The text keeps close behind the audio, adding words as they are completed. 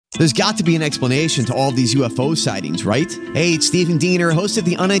There's got to be an explanation to all these UFO sightings, right? Hey, it's Stephen Diener, host of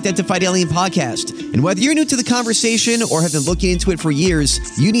the Unidentified Alien Podcast. And whether you're new to the conversation or have been looking into it for years,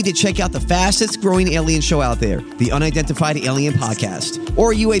 you need to check out the fastest growing alien show out there, the Unidentified Alien Podcast,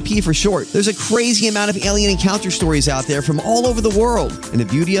 or UAP for short. There's a crazy amount of alien encounter stories out there from all over the world. And the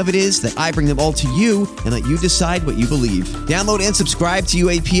beauty of it is that I bring them all to you and let you decide what you believe. Download and subscribe to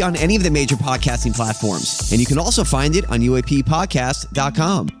UAP on any of the major podcasting platforms. And you can also find it on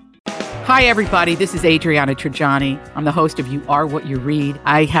UAPpodcast.com. Hi, everybody. This is Adriana Trajani. I'm the host of You Are What You Read.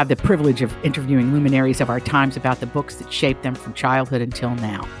 I have the privilege of interviewing luminaries of our times about the books that shaped them from childhood until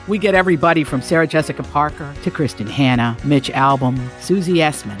now. We get everybody from Sarah Jessica Parker to Kristen Hanna, Mitch Albom, Susie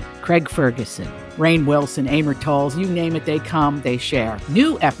Essman, Craig Ferguson, Rainn Wilson, Amor Tolls, you name it, they come, they share.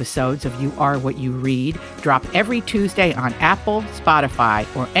 New episodes of You Are What You Read drop every Tuesday on Apple,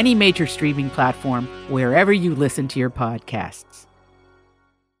 Spotify, or any major streaming platform wherever you listen to your podcasts.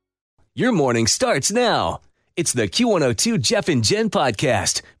 Your morning starts now. It's the Q102 Jeff and Jen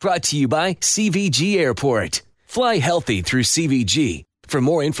podcast brought to you by CVG Airport. Fly healthy through CVG. For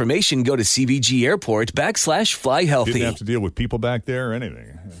more information, go to CVG Airport /fly healthy. Didn't have to deal with people back there or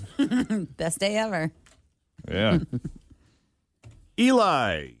anything. Best day ever. Yeah.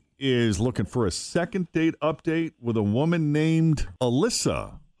 Eli is looking for a second date update with a woman named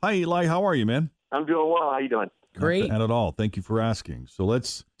Alyssa. Hi, Eli. How are you, man? I'm doing well. How you doing? Great. Not at all. Thank you for asking. So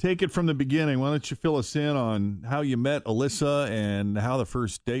let's take it from the beginning. Why don't you fill us in on how you met Alyssa and how the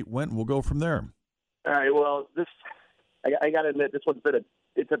first date went? We'll go from there. All right. Well, I got to admit, this one's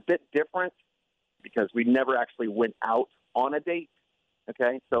it's a bit different because we never actually went out on a date.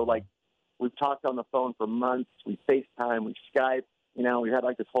 Okay. So like we've talked on the phone for months. We FaceTime, we Skype, we had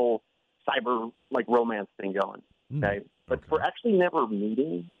like this whole cyber like romance thing going. Okay. But for actually never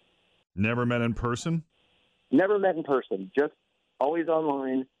meeting. Never met in person? Never met in person, just always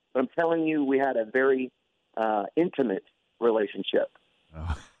online. But I'm telling you, we had a very intimate relationship,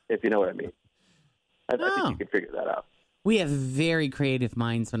 if you know what I mean. I think you can figure that out. We have very creative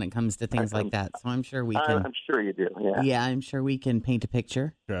minds when it comes to things like that, so I'm sure we can. I'm sure you do, yeah. Yeah, I'm sure we can paint a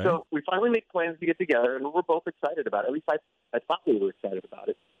picture. Okay. So we finally make plans to get together, and we're both excited about it. At least I thought we were excited about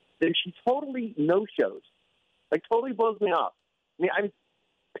it. Then she totally no-shows, like totally blows me off. I mean, I'm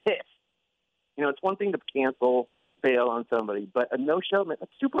pissed. It's one thing to cancel, bail on somebody, but a no-show, man,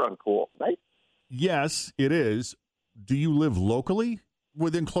 that's super uncool, right? Yes, it is. Do you live locally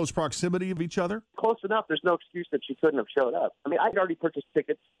within close proximity of each other? Close enough. There's no excuse that she couldn't have showed up. I mean, I'd already purchased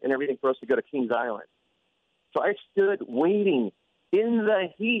tickets and everything for us to go to Kings Island. So I stood waiting in the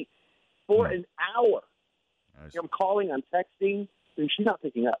heat for an hour. I'm calling, I'm texting, and she's not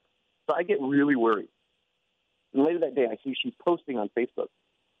picking up. So I get really worried. And later that day, I see she's posting on Facebook.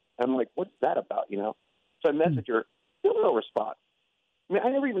 I'm like, what's that about, So I message her, still no response. I mean, I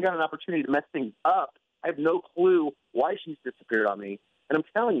never even got an opportunity to mess things up. I have no clue why she's disappeared on me. And I'm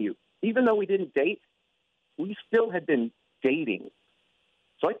telling you, even though we didn't date, we still had been dating.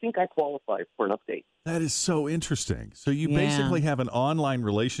 So I think I qualify for an update. That is so interesting. So you basically have an online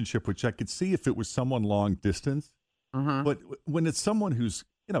relationship, which I could see if it was someone long distance. But when it's someone who's,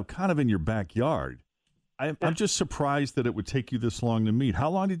 kind of in your backyard, I'm just surprised that it would take you this long to meet.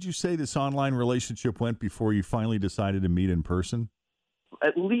 How long did you say this online relationship went before you finally decided to meet in person?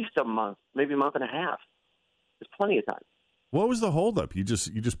 At least a month, maybe a month and a half. There's plenty of time. What was the holdup? You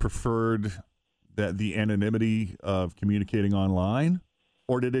just preferred the anonymity of communicating online?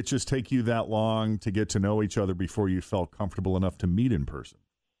 Or did it just take you that long to get to know each other before you felt comfortable enough to meet in person?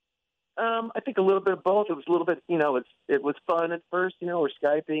 I think a little bit of both. It was a little bit, it was fun at first, we're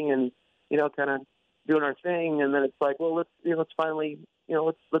Skyping and, kind of doing our thing, and then it's like, well, let's finally,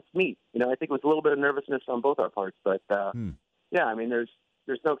 let's meet. I think it was a little bit of nervousness on both our parts, but yeah, I mean, there's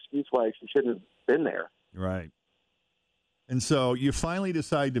no excuse why she shouldn't have been there. Right. And so you finally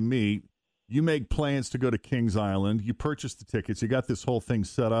decide to meet. You make plans to go to Kings Island. You purchase the tickets. You got this whole thing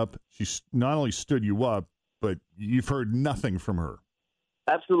set up. She not only stood you up, but you've heard nothing from her.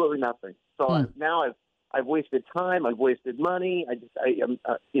 Absolutely nothing. So now I've wasted time. I've wasted money.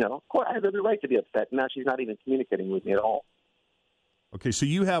 Of course, I have every right to be upset. Now she's not even communicating with me at all. Okay, so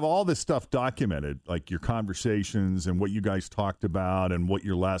you have all this stuff documented, like your conversations and what you guys talked about and what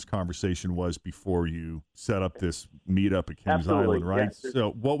your last conversation was before you set up this meetup at Kings Island, right? Yes.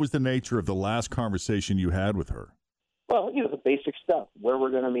 So what was the nature of the last conversation you had with her? Well, the basic stuff, where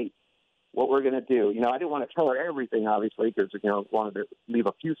we're going to meet, what we're going to do. I didn't want to tell her everything, obviously, because, wanted to leave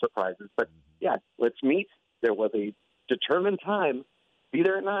a few surprises. But, yeah, let's meet. There was a determined time. Be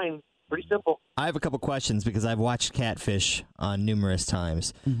there at 9. Pretty simple. I have a couple questions because I've watched Catfish on numerous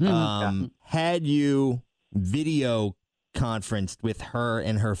times. Mm-hmm. Had you video conference with her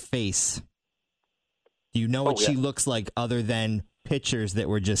and her face? Do you know what she looks like other than pictures that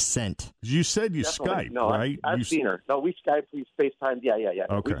were just sent? You said you Definitely. Skyped, No, right? I've seen her. No, we Skyped, we FaceTimed. Yeah.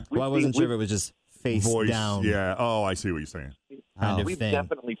 Okay. Well, I wasn't sure if it was just face Voice, down. yeah. Oh, I see what you're saying. Kind of We've thing.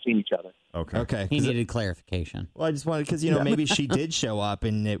 definitely seen each other. Okay. Okay. He needed clarification. Well, I just wanted, because, maybe she did show up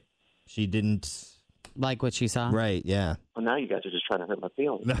and she didn't. Like what she saw? Right, yeah. Well, now you guys are just trying to hurt my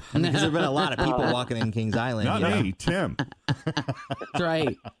feelings. Because there have been a lot of people walking in Kings Island. Not me, Tim. That's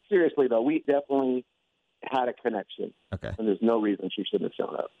right. Seriously, though, we definitely had a connection. Okay. And there's no reason she shouldn't have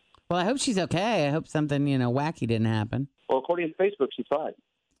shown up. Well, I hope she's okay. I hope something, wacky didn't happen. Well, according to Facebook, she's fine.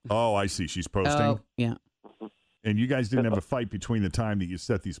 Oh, I see. She's posting. Oh, yeah. And you guys didn't have a fight between the time that you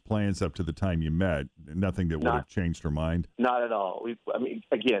set these plans up to the time you met. Nothing that would have changed her mind. Not at all.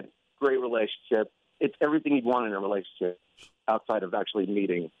 Again, great relationship. It's everything you'd want in a relationship outside of actually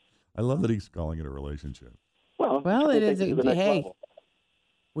meeting. I love that he's calling it a relationship. Well, it is. to the next Hey, level.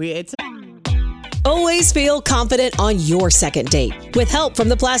 Always feel confident on your second date. With help from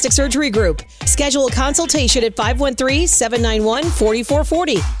the Plastic Surgery Group. Schedule a consultation at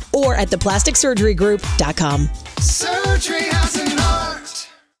 513-791-4440 or at theplasticsurgerygroup.com. Surgery has an art.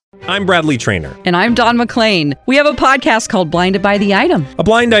 I'm Bradley Trainer. And I'm Don McClain. We have a podcast called Blinded by the Item. A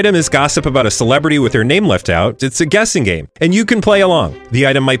blind item is gossip about a celebrity with their name left out. It's a guessing game, and you can play along. The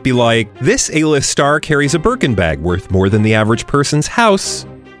item might be like, this A-list star carries a Birkin bag worth more than the average person's house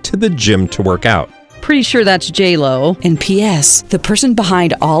to the gym to work out. Pretty sure that's J-Lo. And P.S. the person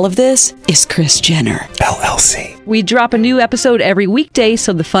behind all of this is Kris Jenner, LLC. We drop a new episode every weekday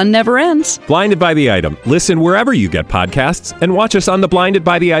so the fun never ends. Blinded by the Item. Listen wherever you get podcasts and watch us on the Blinded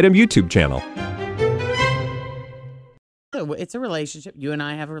by the Item YouTube channel. It's a relationship. You and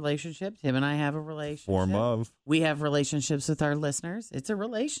I have a relationship. Tim and I have a relationship. Form of. We have relationships with our listeners. It's a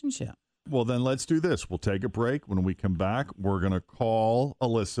relationship. Well, then let's do this. We'll take a break. When we come back, we're going to call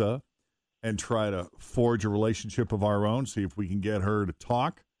Alyssa and try to forge a relationship of our own, see if we can get her to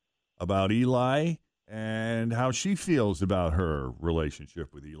talk about Eli and how she feels about her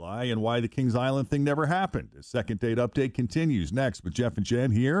relationship with Eli and why the Kings Island thing never happened. The second date update continues next with Jeff and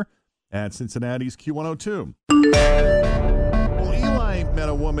Jen here at Cincinnati's Q102. Well, Eli met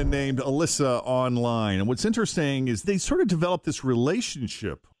a woman named Alyssa online, and what's interesting is they sort of developed this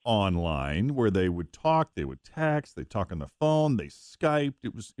relationship online where they would talk, they would text, they talk on the phone, they Skyped.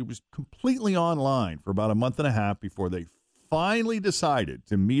 It was completely online for about a month and a half before they finally decided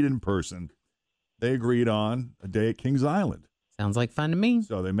to meet in person. They agreed on a day at Kings Island. Sounds like fun to me.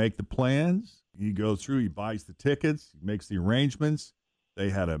 So they make the plans. He goes through, he buys the tickets, he makes the arrangements. They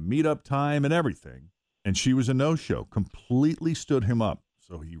had a meetup time and everything. And she was a no-show, completely stood him up.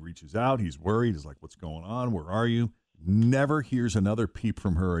 So he reaches out, he's worried, he's like, what's going on? Where are you? Never hears another peep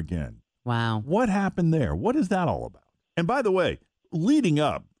from her again. Wow. What happened there? What is that all about? And by the way, leading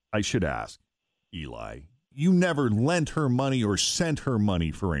up, I should ask, Eli, you never lent her money or sent her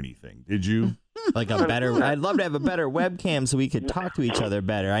money for anything, did you? Like a better, I'd love to have a better webcam so we could talk to each other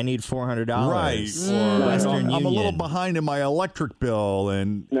better. I need $400. Right. Or Western Union. I'm a little behind in my electric bill,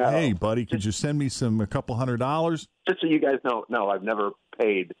 and hey, buddy, could you send me a couple $100? Just so you guys know, no, I've never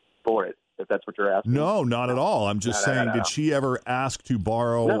paid for it, if that's what you're asking. No, not at all. I'm just saying, did she ever ask to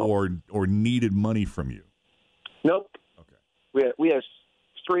borrow or needed money from you? Nope. Okay. We have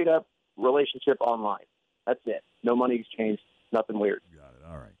straight up relationship online. That's it. No money exchanged. Nothing weird. Got it.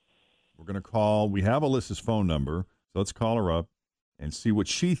 All right. We're going to call. We have Alyssa's phone number, so let's call her up and see what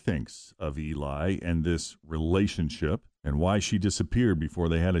she thinks of Eli and this relationship and why she disappeared before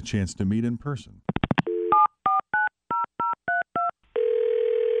they had a chance to meet in person.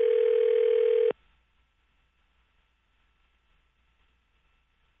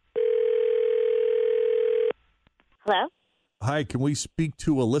 Hello? Hi, can we speak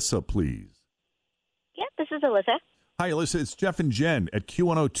to Alyssa, please? Yeah, this is Alyssa. Hi, Alyssa. It's Jeff and Jen at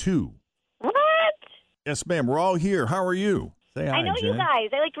Q102. What? Yes, ma'am. We're all here. How are you? Say hi, I know Jen. you guys.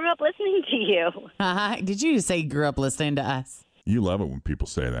 I grew up listening to you. Did you say you grew up listening to us? You love it when people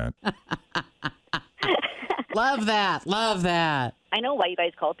say that. Love that. Love that. I know why you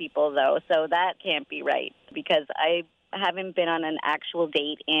guys call people, though, so that can't be right because I haven't been on an actual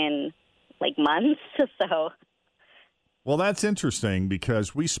date in, months, so... Well, that's interesting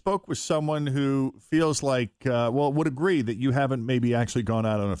because we spoke with someone who feels like, would agree that you haven't maybe actually gone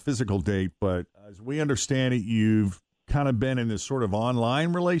out on a physical date, but as we understand it, you've kind of been in this sort of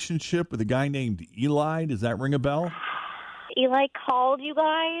online relationship with a guy named Eli. Does that ring a bell? Eli called you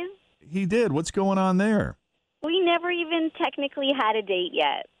guys? He did. What's going on there? We never even technically had a date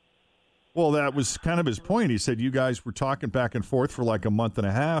yet. Well, that was kind of his point. He said you guys were talking back and forth for like a month and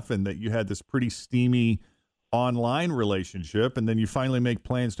a half and that you had this pretty steamy online relationship, and then you finally make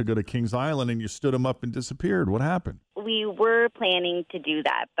plans to go to Kings Island, and you stood him up and disappeared. What happened? We were planning to do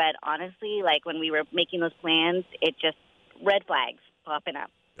that, but honestly, like when we were making those plans, it just red flags popping up.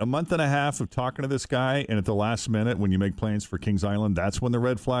 A month and a half of talking to this guy, and at the last minute, when you make plans for Kings Island, that's when the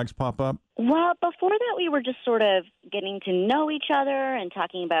red flags pop up? Well, before that, we were just sort of getting to know each other and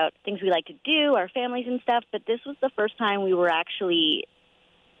talking about things we like to do, our families and stuff, but this was the first time we were actually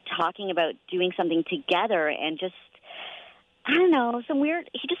talking about doing something together, and just, I don't know,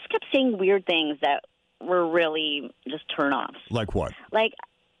 he just kept saying weird things that were really just turn-offs. Like what? Like,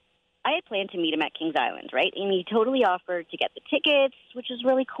 I had planned to meet him at Kings Island, right? And he totally offered to get the tickets, which is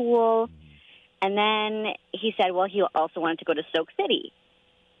really cool. And then he said, well, he also wanted to go to Soak City.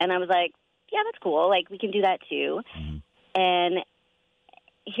 And I was like, yeah, that's cool. Like, we can do that too. And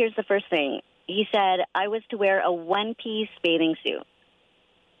here's the first thing. He said I was to wear a one-piece bathing suit.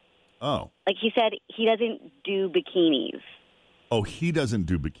 Oh. Like, he said he doesn't do bikinis. Oh, he doesn't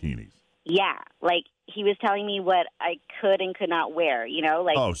do bikinis. Yeah. Like, he was telling me what I could and could not wear, you know?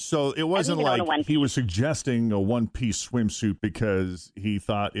 Like, oh, so it wasn't like he was suggesting a one-piece swimsuit because he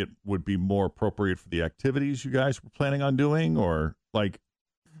thought it would be more appropriate for the activities you guys were planning on doing? Or, like,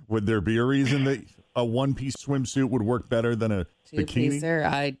 would there be a reason that a one-piece swimsuit would work better than a bikini? Sir,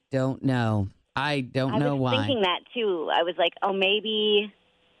 I don't know. I don't know why. I was thinking that, too. I was like, oh, maybe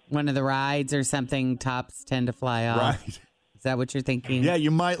one of the rides or something, tops tend to fly off. Right. Is that what you're thinking? Yeah,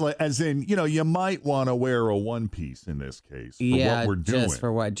 you might, as in, you might want to wear a one piece in this case for what we're doing. Just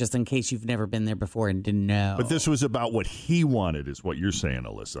for what? Just in case you've never been there before and didn't know. But this was about what he wanted, is what you're saying,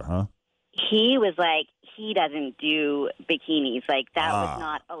 Alyssa, huh? He was like, he doesn't do bikinis. Like, that was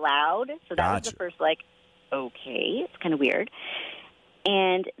not allowed. So that was the first, like, okay, it's kind of weird.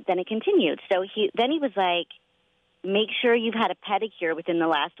 And then it continued. So then he was like, make sure you've had a pedicure within the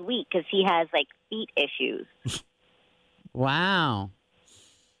last week because he has, like, feet issues. Wow.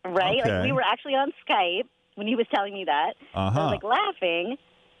 Right? Okay. Like, we were actually on Skype when he was telling me that. I was, like, laughing.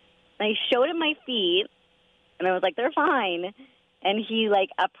 And I showed him my feet, and I was like, they're fine. And he, like,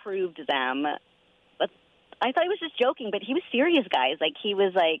 approved them. But I thought he was just joking, but he was serious, guys. Like, he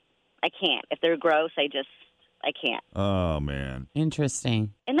was like, I can't. If they're gross, I can't. Oh, man.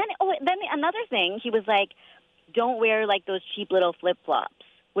 Interesting. And then another thing, he was like, don't wear, like, those cheap little flip-flops,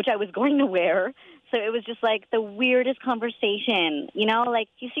 which I was going to wear. So it was just, like, the weirdest conversation, you know? Like,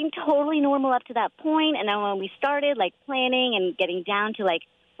 you seemed totally normal up to that point, and then when we started, like, planning and getting down to, like,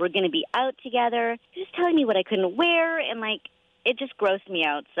 we're going to be out together, he was telling me what I couldn't wear, and, like, it just grossed me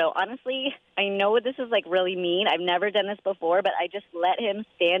out. So, honestly, I know this is, like, really mean. I've never done this before, but I just let him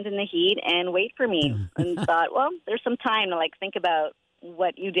stand in the heat and wait for me and thought, well, there's some time to, like, think about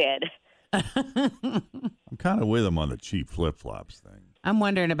what you did. I'm kind of with him on the cheap flip-flops thing. I'm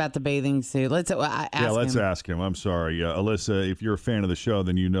wondering about the bathing suit. Let's ask him. I'm sorry. Alyssa, if you're a fan of the show,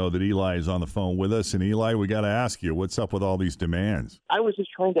 then you know that Eli is on the phone with us. And Eli, we got to ask you, what's up with all these demands? I was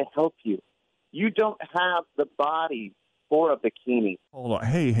just trying to help you. You don't have the body for a bikini. Hold on.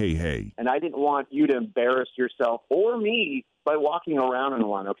 Hey. And I didn't want you to embarrass yourself or me by walking around in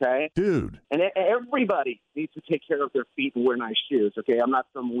one, okay? Dude. And everybody needs to take care of their feet and wear nice shoes, okay? I'm not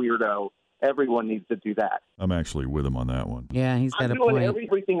some weirdo. Everyone needs to do that. I'm actually with him on that one. Yeah, he's got a point. I'm doing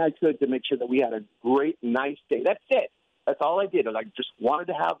everything I could to make sure that we had a great, nice day. That's it. That's all I did. I just wanted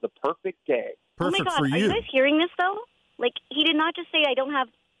to have the perfect day. Perfect oh my God, for you. Are you guys hearing this, though? Like, he did not just say I don't have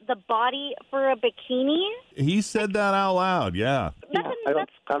the body for a bikini. He said that out loud, yeah. That's crazy.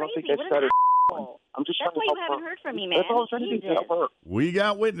 I don't think I said it. I'm just That's why you haven't heard from me, man. That's all I was trying to do to help her. We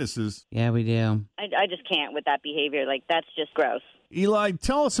got witnesses. Yeah, we do. I just can't with that behavior. Like, that's just gross. Eli,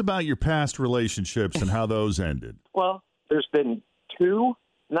 tell us about your past relationships and how those ended. Well, there's been two,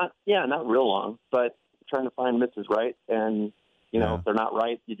 not real long, but trying to find Mrs. Right, and if they're not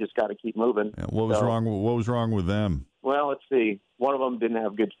right, you just got to keep moving. Yeah, what was wrong with them? Well, let's see. One of them didn't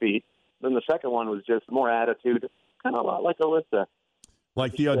have good feet. Then the second one was just more attitude, kind of a lot like Alyssa.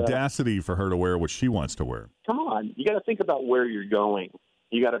 Like the audacity for her to wear what she wants to wear. Come on, you got to think about where you're going.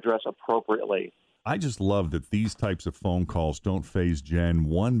 You got to dress appropriately. I just love that these types of phone calls don't faze Jen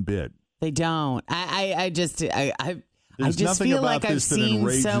one bit. They don't. I just nothing feel about like this I've that seen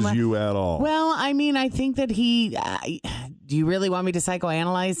enrages so much. You at all. Well, I mean, I think that do you really want me to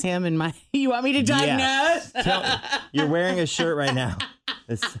psychoanalyze him? You want me to diagnose? Yes. You're wearing a shirt right now.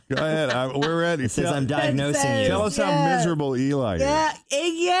 Go ahead. We're ready. It says I'm diagnosing you. Tell us how miserable Eli is. Yeah.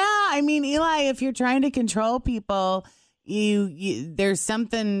 I mean, Eli, if you're trying to control people, there's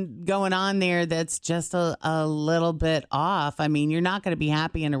something going on there that's just a little bit off. I mean, you're not going to be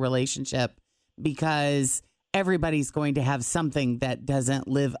happy in a relationship because everybody's going to have something that doesn't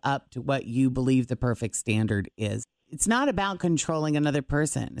live up to what you believe the perfect standard is. It's not about controlling another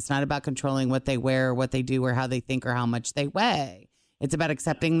person. It's not about controlling what they wear, or what they do, or how they think, or how much they weigh. It's about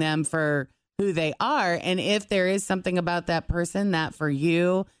accepting them for who they are. And if there is something about that person that for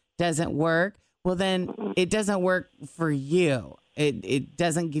you doesn't work, well, then it doesn't work for you. It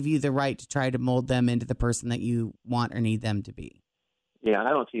doesn't give you the right to try to mold them into the person that you want or need them to be. Yeah, I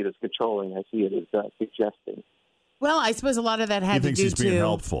don't see it as controlling. I see it as suggesting. Well, I suppose a lot of that had to do she's being to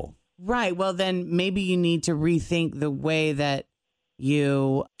helpful. Right. Well, then maybe you need to rethink the way that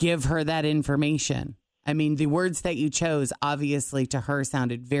you give her that information. I mean, the words that you chose obviously to her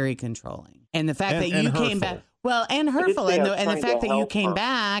sounded very controlling. And the fact that you came back, well, and hurtful. And the fact that you came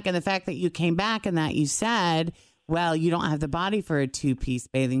back, and the fact that you came back and that you said, well, you don't have the body for a 2-piece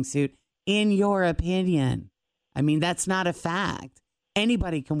bathing suit, in your opinion. I mean, that's not a fact.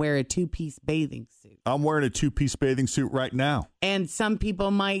 Anybody can wear a 2-piece bathing suit. I'm wearing a 2-piece bathing suit right now. And some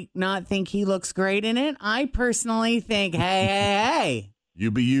people might not think he looks great in it. I personally think, hey.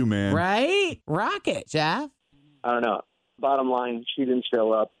 You be you, man. Right? Rock it, Jeff. I don't know. Bottom line, she didn't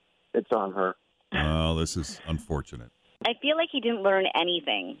show up. It's on her. Oh, this is unfortunate. I feel like he didn't learn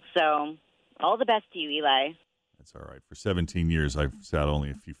anything. So all the best to you, Eli. That's all right. For 17 years, I've sat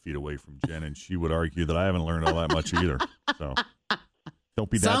only a few feet away from Jen, and she would argue that I haven't learned all that much either. So don't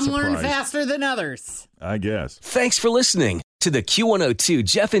be that surprised. Some learn faster than others, I guess. Thanks for listening to the Q102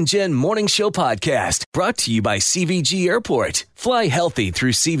 Jeff and Jen Morning Show podcast, brought to you by CVG Airport. Fly healthy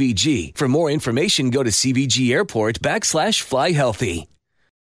through CVG. For more information, go to CVG Airport /fly healthy.